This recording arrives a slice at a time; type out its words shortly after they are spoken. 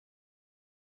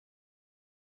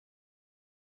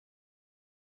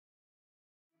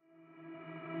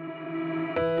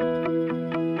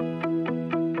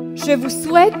Je vous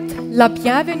souhaite la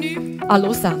bienvenue à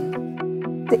Lausanne.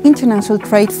 The International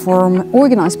Trade Forum,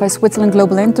 organized by Switzerland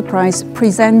Global Enterprise,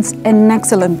 presents an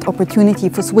excellent opportunity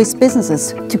for Swiss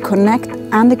businesses to connect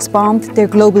and expand their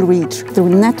global reach through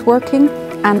networking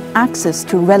and access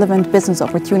to relevant business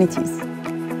opportunities.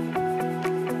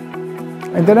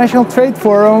 International Trade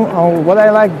Forum, what I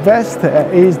like best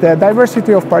is the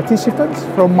diversity of participants,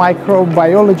 from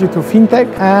microbiology to fintech,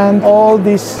 and all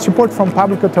this support from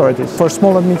public authorities for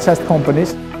small and mid-sized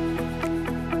companies.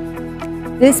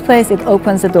 This place, it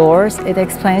opens the doors, it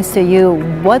explains to you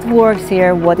what works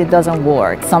here, what it doesn't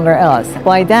work somewhere else.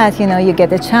 By that, you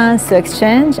get a chance to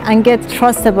exchange and get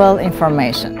trustable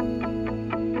information.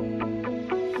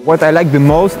 What I like the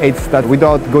most is that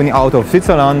without going out of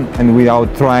Switzerland and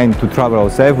without trying to travel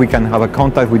ourselves, we can have a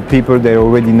contact with people that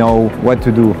already know what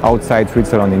to do outside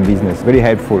Switzerland in business. Very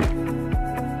helpful.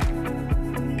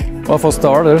 Well, for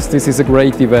starters, this is a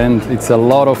great event. It's a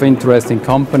lot of interesting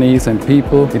companies and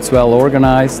people. It's well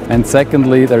organized. And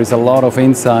secondly, there is a lot of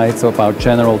insights about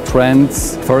general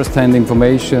trends, first-hand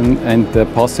information, and the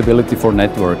possibility for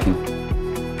networking.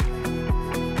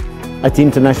 At the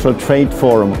International Trade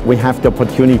Forum, we have the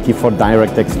opportunity for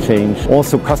direct exchange.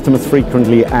 Also, customers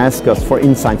frequently ask us for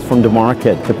insights from the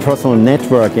market. The personal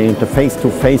networking and the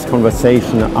face-to-face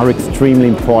conversation are extremely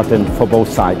important for both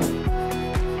sides.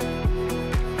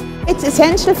 It's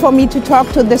essential for me to talk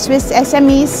to the Swiss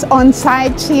SMEs on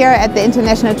site here at the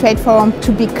International Trade Forum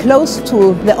to be close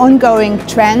to the ongoing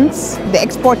trends, the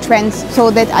export trends, so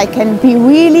that I can be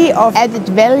really of added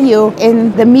value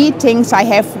in the meetings I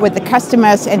have with the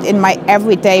customers and in my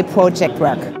everyday project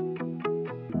work.